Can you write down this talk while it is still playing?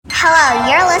Hello,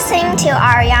 you're listening to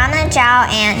Arianna Zhao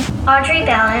and Audrey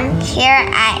here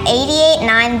at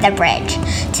 88.9 The Bridge.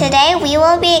 Today we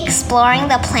will be exploring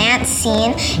the plants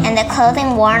seen and the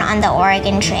clothing worn on the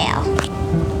Oregon Trail.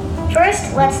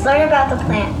 First, let's learn about the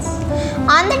plants.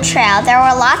 On the trail, there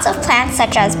were lots of plants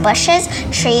such as bushes,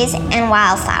 trees, and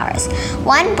wildflowers.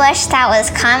 One bush that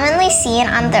was commonly seen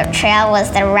on the trail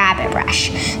was the rabbit brush.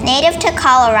 Native to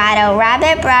Colorado,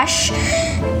 rabbit brush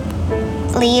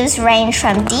leaves range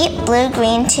from deep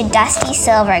blue-green to dusty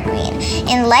silver-green.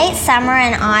 In late summer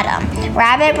and autumn,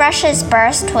 rabbit brushes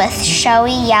burst with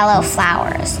showy yellow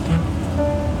flowers.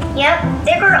 Yep,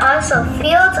 there were also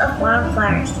fields of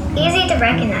wildflowers, easy to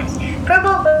recognize.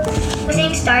 Purple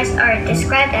blazing stars are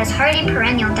described as hardy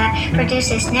perennial that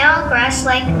produces narrow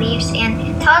grass-like leaves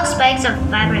and tall spikes of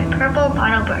vibrant purple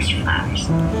bottlebush flowers.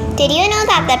 Did you know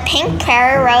that the pink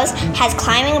prairie rose has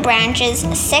climbing branches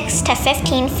 6 to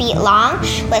 15 feet long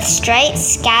with straight,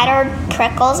 scattered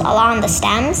prickles along the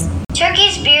stems?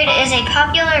 Turkey's beard is a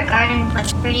popular garden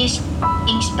plant producing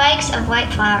spikes of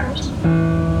white flowers.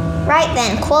 Right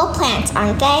then, cool plants,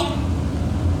 aren't they?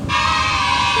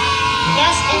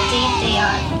 Yes, indeed they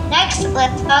are. Next,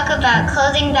 let's talk about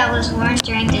clothing that was worn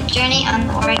during the journey on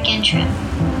the Oregon Trail.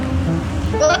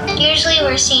 Women usually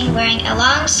were seen wearing a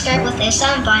long skirt with a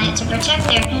sunbonnet to protect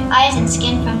their eyes and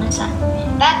skin from the sun.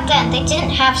 Back then, they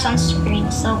didn't have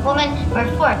sunscreen, so women were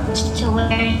forced to wear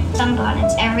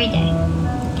sunbonnets every day.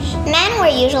 Men were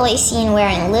usually seen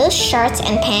wearing loose shirts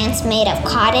and pants made of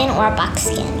cotton or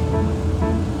buckskin.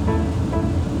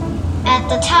 At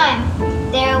the time,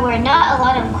 there were not a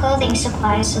lot of clothing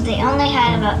supplies, so they only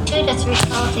had about 2 to 3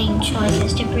 clothing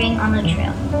choices to bring on the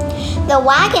trail. The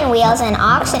wagon wheels and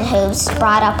oxen hooves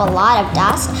brought up a lot of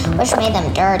dust, which made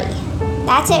them dirty.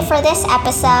 That's it for this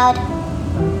episode.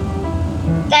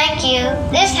 Thank you.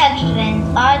 This has been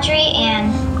Audrey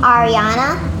and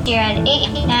Arianna here at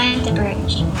 89 The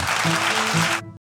Bridge.